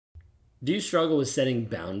Do you struggle with setting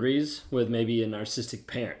boundaries with maybe a narcissistic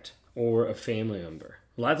parent or a family member?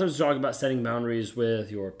 A lot of times we talk about setting boundaries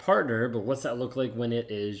with your partner, but what's that look like when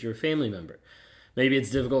it is your family member? Maybe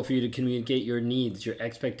it's difficult for you to communicate your needs, your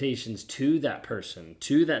expectations to that person,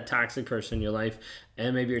 to that toxic person in your life,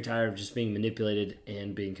 and maybe you're tired of just being manipulated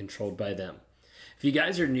and being controlled by them. If you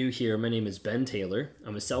guys are new here, my name is Ben Taylor.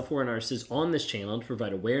 I'm a self-aware narcissist on this channel to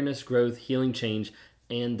provide awareness, growth, healing, change,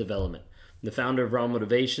 and development. I'm the founder of Raw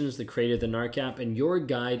Motivations, the creator of the NARC app, and your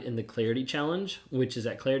guide in the Clarity Challenge, which is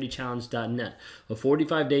at claritychallenge.net, a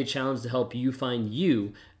 45-day challenge to help you find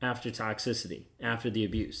you after toxicity, after the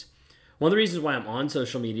abuse. One of the reasons why I'm on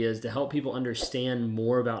social media is to help people understand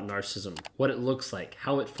more about narcissism, what it looks like,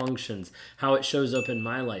 how it functions, how it shows up in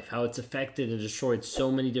my life, how it's affected and destroyed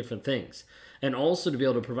so many different things, and also to be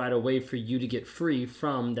able to provide a way for you to get free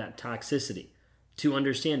from that toxicity, to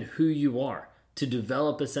understand who you are, to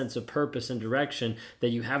develop a sense of purpose and direction that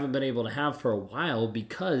you haven't been able to have for a while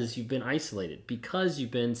because you've been isolated, because you've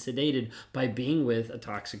been sedated by being with a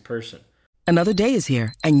toxic person. Another day is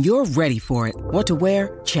here, and you're ready for it. What to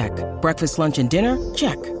wear? Check. Breakfast, lunch, and dinner?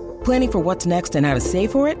 Check. Planning for what's next and how to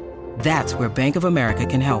save for it? That's where Bank of America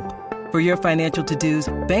can help. For your financial to-dos,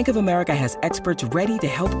 Bank of America has experts ready to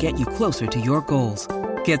help get you closer to your goals.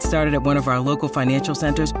 Get started at one of our local financial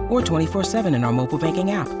centers or 24/7 in our mobile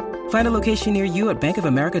banking app. Find a location near you at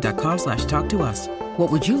bankofamerica.com/talktous. What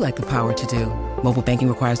would you like the power to do? Mobile banking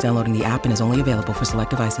requires downloading the app and is only available for select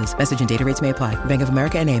devices. Message and data rates may apply. Bank of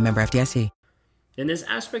America N.A., member FDIC. In this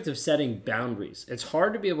aspect of setting boundaries, it's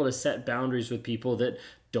hard to be able to set boundaries with people that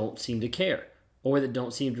don't seem to care or that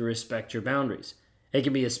don't seem to respect your boundaries. It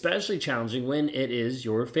can be especially challenging when it is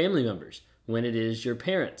your family members, when it is your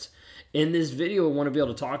parents. In this video, I want to be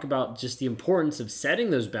able to talk about just the importance of setting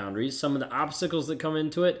those boundaries, some of the obstacles that come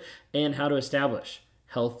into it, and how to establish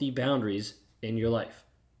healthy boundaries in your life.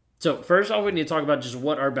 So first off, we need to talk about just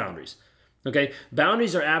what are boundaries. Okay,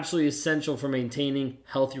 boundaries are absolutely essential for maintaining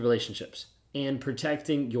healthy relationships and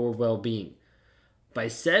protecting your well-being. By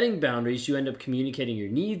setting boundaries, you end up communicating your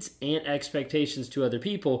needs and expectations to other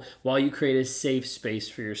people while you create a safe space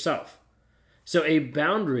for yourself. So a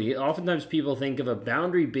boundary, oftentimes people think of a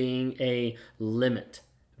boundary being a limit,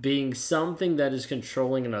 being something that is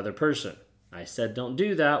controlling another person. I said don't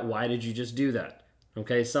do that. Why did you just do that?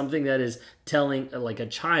 Okay, something that is telling like a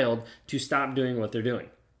child to stop doing what they're doing.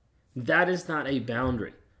 That is not a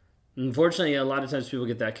boundary. Unfortunately, a lot of times people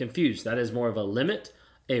get that confused. That is more of a limit,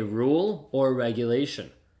 a rule, or a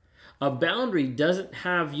regulation. A boundary doesn't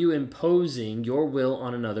have you imposing your will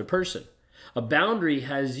on another person. A boundary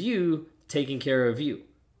has you taking care of you.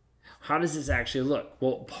 How does this actually look?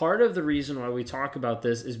 Well, part of the reason why we talk about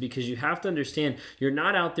this is because you have to understand you're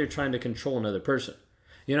not out there trying to control another person.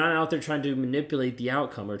 You're not out there trying to manipulate the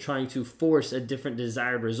outcome or trying to force a different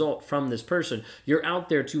desired result from this person. You're out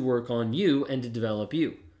there to work on you and to develop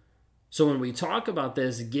you. So when we talk about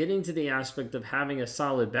this, getting to the aspect of having a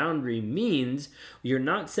solid boundary means you're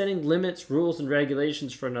not setting limits, rules, and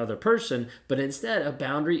regulations for another person, but instead a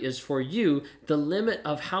boundary is for you, the limit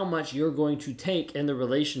of how much you're going to take in the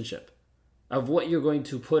relationship, of what you're going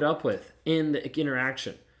to put up with in the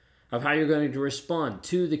interaction, of how you're going to respond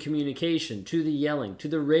to the communication, to the yelling, to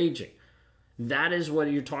the raging. That is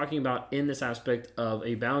what you're talking about in this aspect of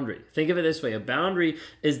a boundary. Think of it this way. A boundary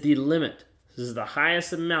is the limit. This is the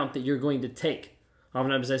highest amount that you're going to take.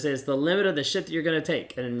 Oftentimes I say it's the limit of the shit that you're going to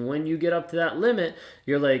take. And when you get up to that limit,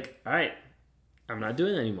 you're like, all right, I'm not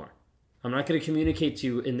doing it anymore. I'm not going to communicate to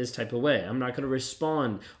you in this type of way. I'm not going to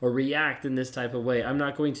respond or react in this type of way. I'm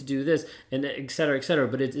not going to do this, and et cetera, et cetera.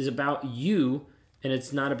 But it is about you, and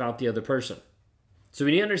it's not about the other person. So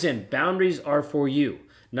we need to understand boundaries are for you,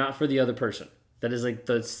 not for the other person. That is like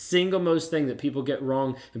the single most thing that people get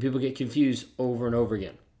wrong and people get confused over and over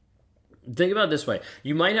again. Think about it this way.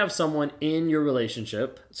 You might have someone in your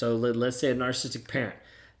relationship, so let's say a narcissistic parent,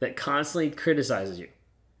 that constantly criticizes you,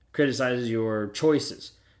 criticizes your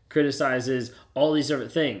choices, criticizes all these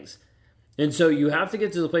different things. And so you have to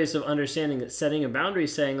get to the place of understanding that setting a boundary,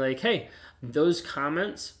 saying like, hey, those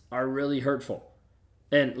comments are really hurtful.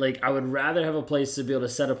 And like, I would rather have a place to be able to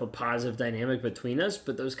set up a positive dynamic between us,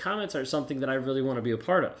 but those comments are something that I really want to be a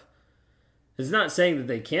part of. It's not saying that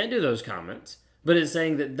they can't do those comments, but it's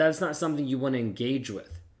saying that that's not something you want to engage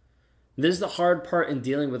with. This is the hard part in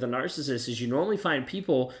dealing with a narcissist is you normally find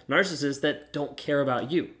people, narcissists, that don't care about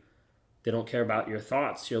you. They don't care about your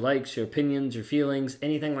thoughts, your likes, your opinions, your feelings,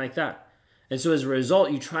 anything like that. And so as a result,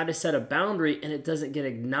 you try to set a boundary and it doesn't get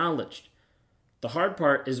acknowledged. The hard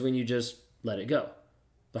part is when you just let it go.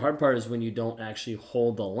 The hard part is when you don't actually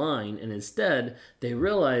hold the line and instead they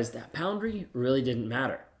realize that boundary really didn't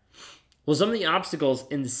matter. Well, some of the obstacles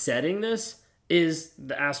in setting this is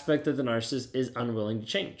the aspect that the narcissist is unwilling to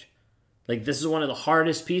change. Like, this is one of the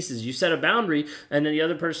hardest pieces. You set a boundary, and then the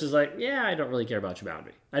other person is like, yeah, I don't really care about your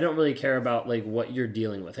boundary. I don't really care about like what you're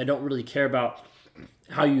dealing with. I don't really care about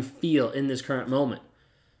how you feel in this current moment.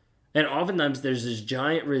 And oftentimes there's this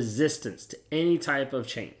giant resistance to any type of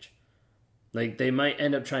change. Like, they might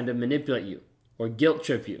end up trying to manipulate you or guilt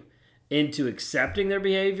trip you into accepting their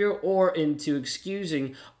behavior or into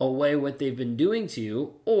excusing away what they've been doing to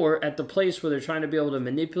you, or at the place where they're trying to be able to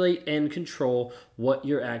manipulate and control what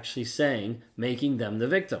you're actually saying, making them the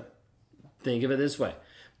victim. Think of it this way.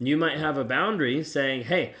 You might have a boundary saying,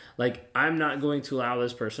 hey, like, I'm not going to allow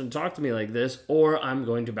this person to talk to me like this, or I'm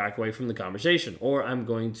going to back away from the conversation, or I'm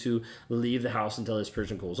going to leave the house until this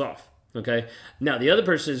person cools off. Okay? Now, the other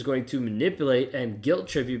person is going to manipulate and guilt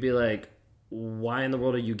trip you, be like, why in the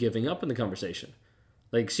world are you giving up in the conversation?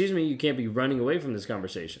 Like, excuse me, you can't be running away from this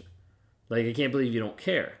conversation. Like, I can't believe you don't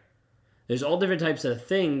care. There's all different types of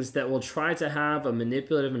things that will try to have a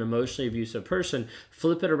manipulative and emotionally abusive person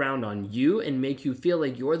flip it around on you and make you feel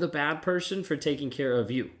like you're the bad person for taking care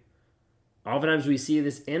of you. Oftentimes we see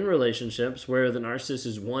this in relationships where the narcissist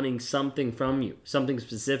is wanting something from you, something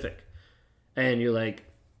specific. And you're like,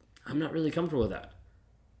 I'm not really comfortable with that.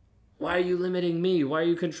 Why are you limiting me? Why are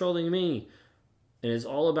you controlling me? And it's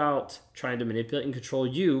all about trying to manipulate and control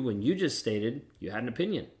you when you just stated you had an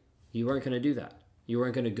opinion. You weren't going to do that. You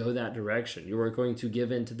weren't going to go that direction. You weren't going to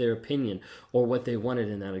give in to their opinion or what they wanted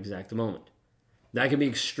in that exact moment. That can be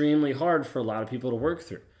extremely hard for a lot of people to work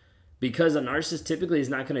through because a narcissist typically is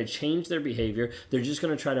not going to change their behavior. They're just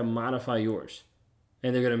going to try to modify yours.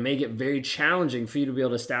 And they're going to make it very challenging for you to be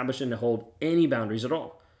able to establish and to hold any boundaries at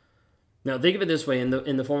all. Now, think of it this way in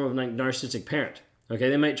the form of a narcissistic parent. Okay,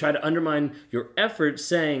 they might try to undermine your efforts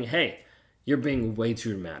saying, hey, you're being way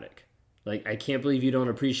too dramatic. Like, I can't believe you don't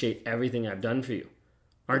appreciate everything I've done for you.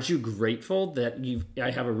 Aren't you grateful that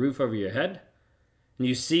I have a roof over your head? And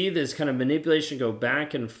you see this kind of manipulation go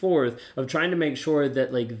back and forth of trying to make sure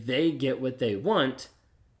that like they get what they want,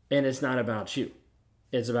 and it's not about you.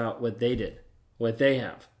 It's about what they did, what they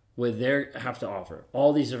have, what they have to offer,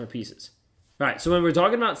 all these different pieces. All right, so when we're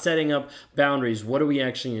talking about setting up boundaries, what are we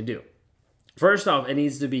actually going to do? First off, it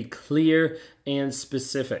needs to be clear and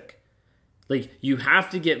specific. Like, you have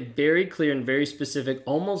to get very clear and very specific,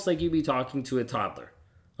 almost like you'd be talking to a toddler.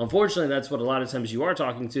 Unfortunately, that's what a lot of times you are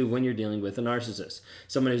talking to when you're dealing with a narcissist.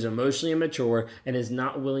 Someone who's emotionally immature and is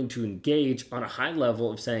not willing to engage on a high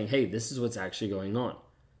level of saying, hey, this is what's actually going on.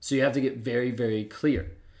 So you have to get very, very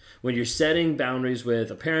clear. When you're setting boundaries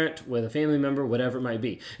with a parent, with a family member, whatever it might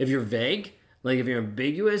be. If you're vague, like if you're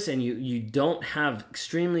ambiguous and you don't have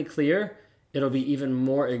extremely clear, it'll be even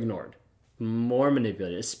more ignored, more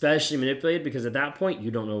manipulated, especially manipulated because at that point,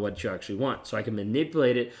 you don't know what you actually want. So I can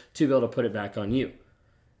manipulate it to be able to put it back on you.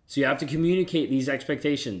 So you have to communicate these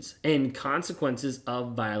expectations and consequences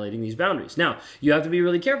of violating these boundaries. Now, you have to be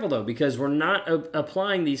really careful though, because we're not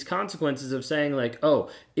applying these consequences of saying like, oh,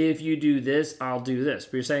 if you do this, I'll do this.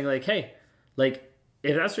 But you're saying like, hey, like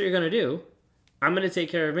if that's what you're going to do, I'm going to take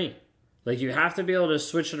care of me. Like you have to be able to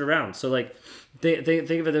switch it around. So like think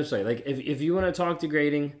of it this way. Like if you want to talk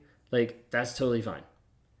degrading, like that's totally fine.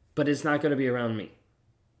 But it's not going to be around me.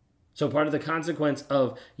 So part of the consequence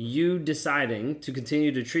of you deciding to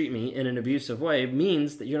continue to treat me in an abusive way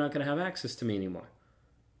means that you're not going to have access to me anymore.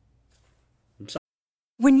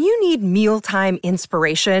 When you need mealtime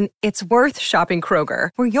inspiration, it's worth shopping Kroger,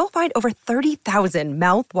 where you'll find over 30,000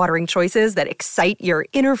 mouth-watering choices that excite your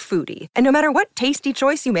inner foodie. And no matter what tasty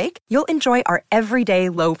choice you make, you'll enjoy our everyday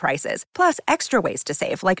low prices, plus extra ways to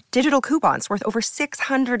save, like digital coupons worth over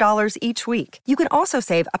 $600 each week. You can also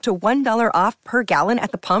save up to $1 off per gallon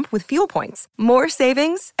at the pump with fuel points. More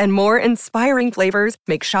savings and more inspiring flavors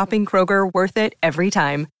make shopping Kroger worth it every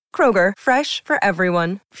time. Kroger, fresh for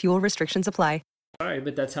everyone. Fuel restrictions apply. Sorry,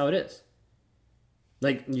 but that's how it is.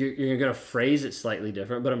 Like you're going to phrase it slightly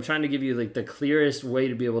different, but I'm trying to give you like the clearest way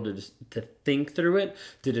to be able to think through it,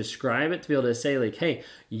 to describe it, to be able to say like, hey,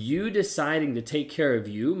 you deciding to take care of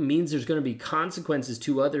you means there's going to be consequences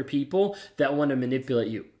to other people that want to manipulate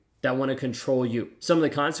you, that want to control you. Some of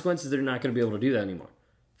the consequences, they're not going to be able to do that anymore.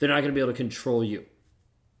 They're not going to be able to control you.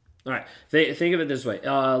 All right, think of it this way.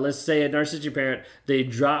 Let's say a narcissistic parent, they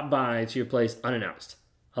drop by to your place unannounced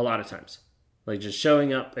a lot of times. Like just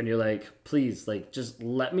showing up and you're like, please, like just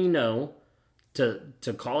let me know to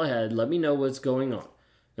call ahead. Let me know what's going on.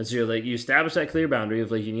 And so you're like, you establish that clear boundary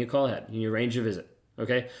of like, you need to call ahead. You arrange a visit.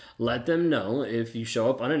 Okay. Let them know if you show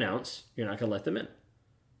up unannounced, you're not going to let them in.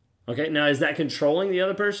 Okay. Now, is that controlling the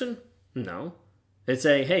other person? No. It's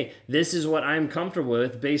saying, hey, this is what I'm comfortable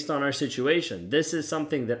with based on our situation. This is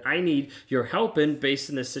something that I need your help in based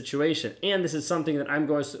on this situation. And this is something that I'm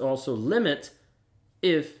going to also limit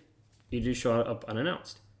if you do show up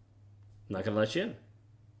unannounced. I'm not going to let you in.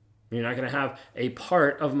 You're not going to have a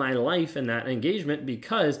part of my life in that engagement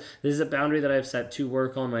because this is a boundary that I've set to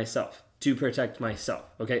work on myself, to protect myself.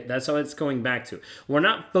 Okay, that's how it's going back to. We're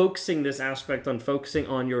not focusing this aspect on focusing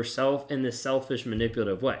on yourself in this selfish,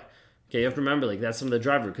 manipulative way. Okay, you have to remember, like, that's some of the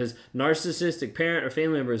driver, because narcissistic parent or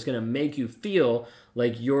family member is going to make you feel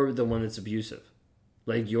like you're the one that's abusive,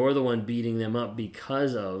 like you're the one beating them up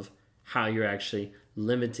because of how you're actually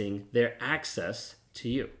limiting their access to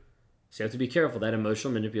you. So you have to be careful. That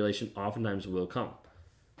emotional manipulation oftentimes will come.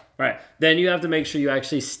 All right, then you have to make sure you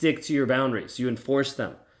actually stick to your boundaries. You enforce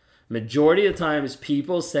them. Majority of the times,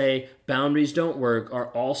 people say boundaries don't work are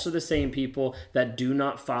also the same people that do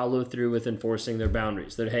not follow through with enforcing their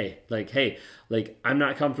boundaries. That, hey, I'm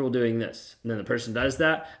not comfortable doing this. And then the person does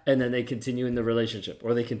that, and then they continue in the relationship,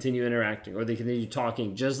 or they continue interacting, or they continue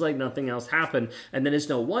talking just like nothing else happened. And then it's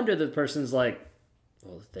no wonder that the person's like,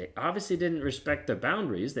 well, they obviously didn't respect their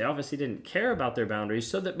boundaries. They obviously didn't care about their boundaries.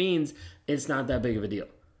 So that means it's not that big of a deal.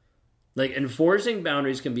 Like, enforcing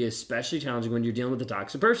boundaries can be especially challenging when you're dealing with a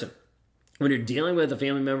toxic person. When you're dealing with a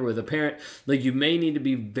family member, with a parent, like, you may need to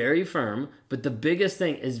be very firm, but the biggest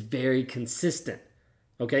thing is very consistent,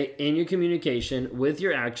 okay, in your communication with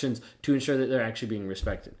your actions to ensure that they're actually being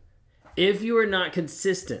respected. If you are not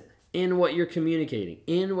consistent in what you're communicating,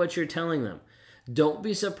 in what you're telling them, don't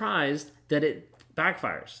be surprised that it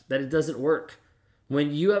backfires, that it doesn't work.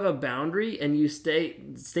 When you have a boundary and you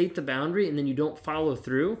state the boundary and then you don't follow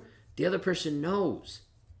through, the other person knows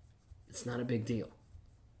it's not a big deal.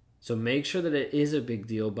 So make sure that it is a big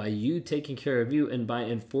deal by you taking care of you and by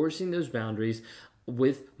enforcing those boundaries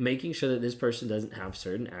with making sure that this person doesn't have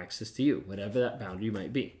certain access to you, whatever that boundary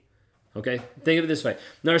might be. Okay? Think of it this way.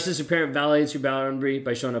 Narcissistic parent validates your boundary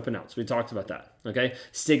by showing up announced. We talked about that. Okay?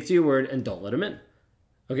 Stick to your word and don't let them in.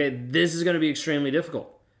 Okay? This is going to be extremely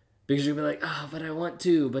difficult because you'll be like, but I want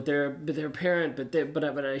to, but they're a parent,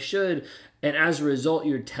 but I should. And as a result,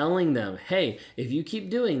 you're telling them, hey, if you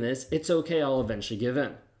keep doing this, it's okay. I'll eventually give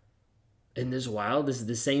in. In this wild, this is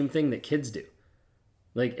the same thing that kids do.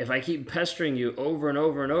 Like, if I keep pestering you over and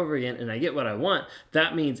over and over again and I get what I want,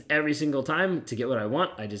 that means every single time to get what I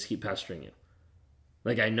want, I just keep pestering you.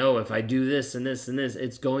 Like, I know if I do this and this and this,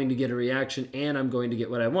 it's going to get a reaction and I'm going to get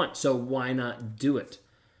what I want. So why not do it?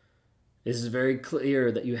 This is very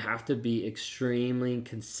clear that you have to be extremely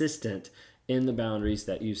consistent in the boundaries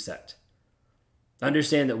that you set.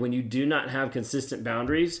 Understand that when you do not have consistent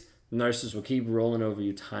boundaries, the narcissist will keep rolling over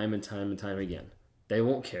you time and time and time again. They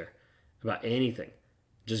won't care about anything.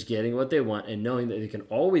 Just getting what they want and knowing that they can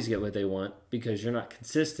always get what they want because you're not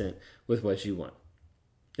consistent with what you want.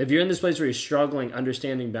 If you're in this place where you're struggling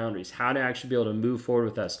understanding boundaries, how to actually be able to move forward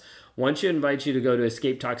with us, I want to invite you to go to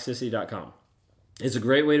escapetoxicity.com. It's a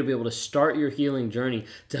great way to be able to start your healing journey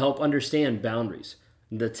to help understand boundaries,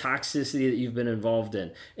 the toxicity that you've been involved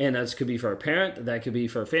in. And that could be for a parent, that could be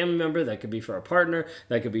for a family member, that could be for a partner,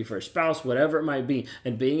 that could be for a spouse, whatever it might be.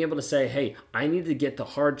 And being able to say, hey, I need to get the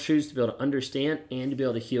hard truths to be able to understand and to be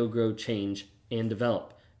able to heal, grow, change, and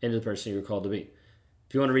develop into the person you're called to be.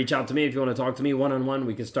 If you want to reach out to me, if you want to talk to me one-on-one,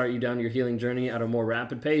 we can start you down your healing journey at a more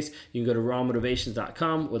rapid pace. You can go to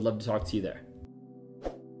rawmotivations.com. Would love to talk to you there.